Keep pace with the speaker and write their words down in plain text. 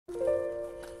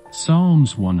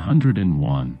Psalms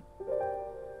 101.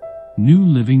 New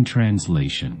Living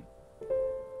Translation.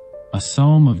 A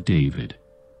Psalm of David.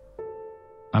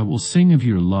 I will sing of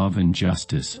your love and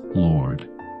justice, Lord.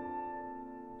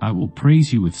 I will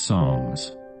praise you with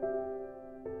songs.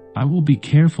 I will be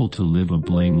careful to live a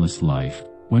blameless life.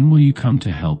 When will you come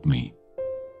to help me?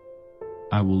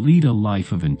 I will lead a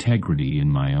life of integrity in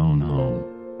my own home.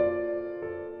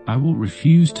 I will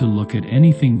refuse to look at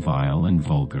anything vile and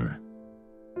vulgar.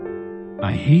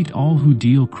 I hate all who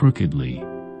deal crookedly.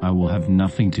 I will have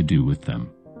nothing to do with them.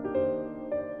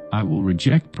 I will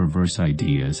reject perverse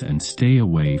ideas and stay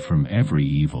away from every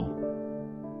evil.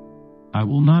 I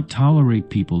will not tolerate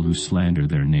people who slander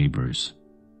their neighbors.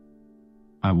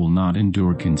 I will not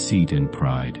endure conceit and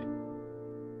pride.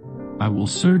 I will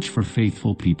search for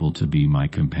faithful people to be my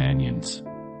companions.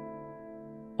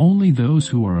 Only those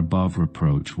who are above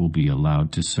reproach will be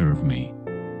allowed to serve me.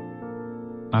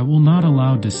 I will not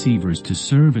allow deceivers to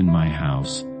serve in my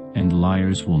house, and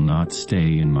liars will not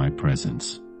stay in my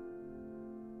presence.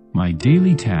 My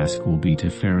daily task will be to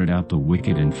ferret out the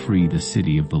wicked and free the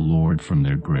city of the Lord from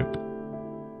their grip.